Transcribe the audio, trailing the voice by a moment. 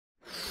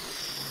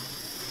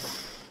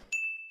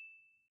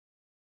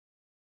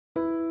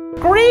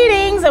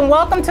Greetings and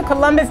welcome to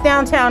Columbus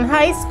Downtown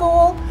High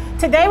School.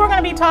 Today we're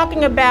going to be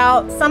talking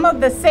about some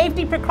of the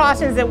safety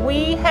precautions that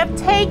we have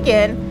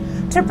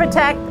taken to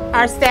protect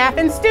our staff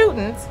and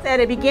students.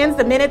 And it begins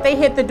the minute they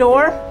hit the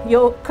door.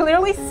 You'll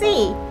clearly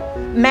see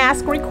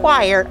masks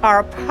required are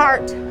a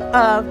part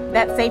of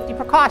that safety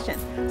precaution.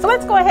 So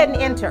let's go ahead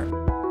and enter.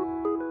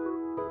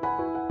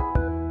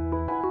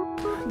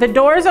 The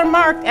doors are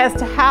marked as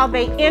to how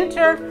they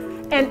enter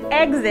and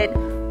exit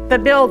the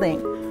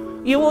building.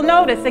 You will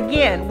notice,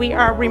 again, we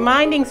are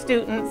reminding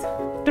students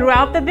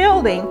throughout the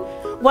building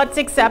what's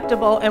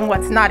acceptable and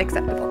what's not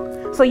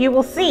acceptable. So you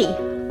will see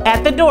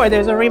at the door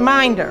there's a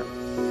reminder.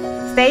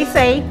 Stay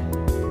safe,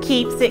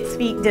 keep 6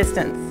 feet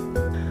distance.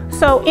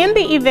 So in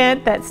the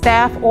event that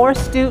staff or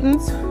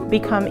students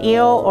become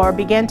ill or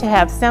begin to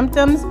have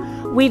symptoms,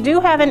 we do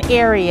have an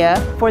area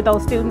for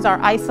those students,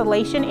 our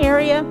isolation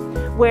area,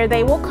 where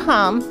they will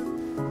come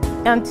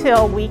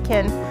until we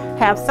can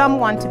have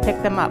someone to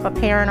pick them up, a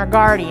parent or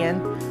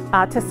guardian,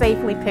 to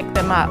safely pick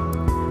them up.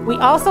 We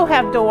also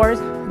have doors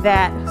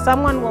that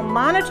someone will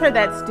monitor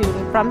that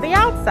student from the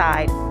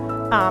outside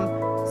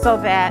so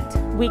that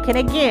we can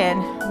again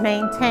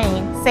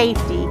maintain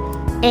safety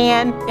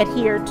and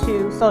adhere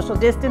to social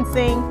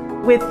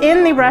distancing.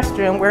 Within the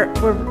restroom,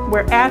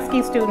 we're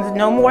asking students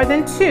no more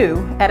than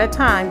 2 at a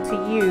time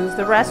to use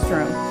the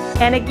restroom.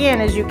 And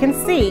again, as you can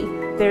see,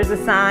 there's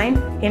a sign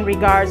in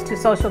regards to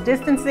social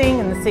distancing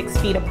and the 6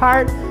 feet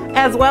apart,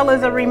 as well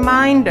as a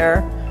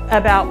reminder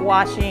about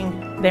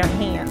washing their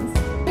hands.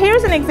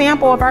 Here's an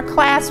example of our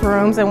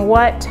classrooms and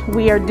what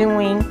we are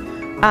doing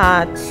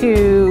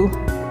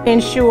to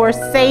ensure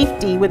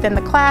safety within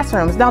the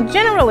classrooms. Now,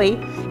 generally,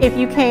 if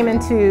you came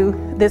into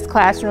this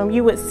classroom,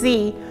 you would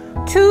see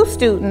 2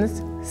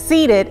 students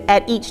seated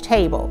at each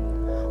table.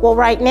 Well,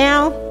 right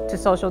now, to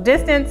social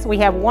distance, we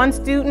have 1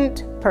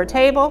 student per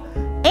table,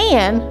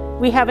 and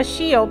we have a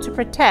shield to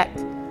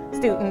protect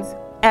students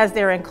as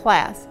they're in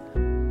class.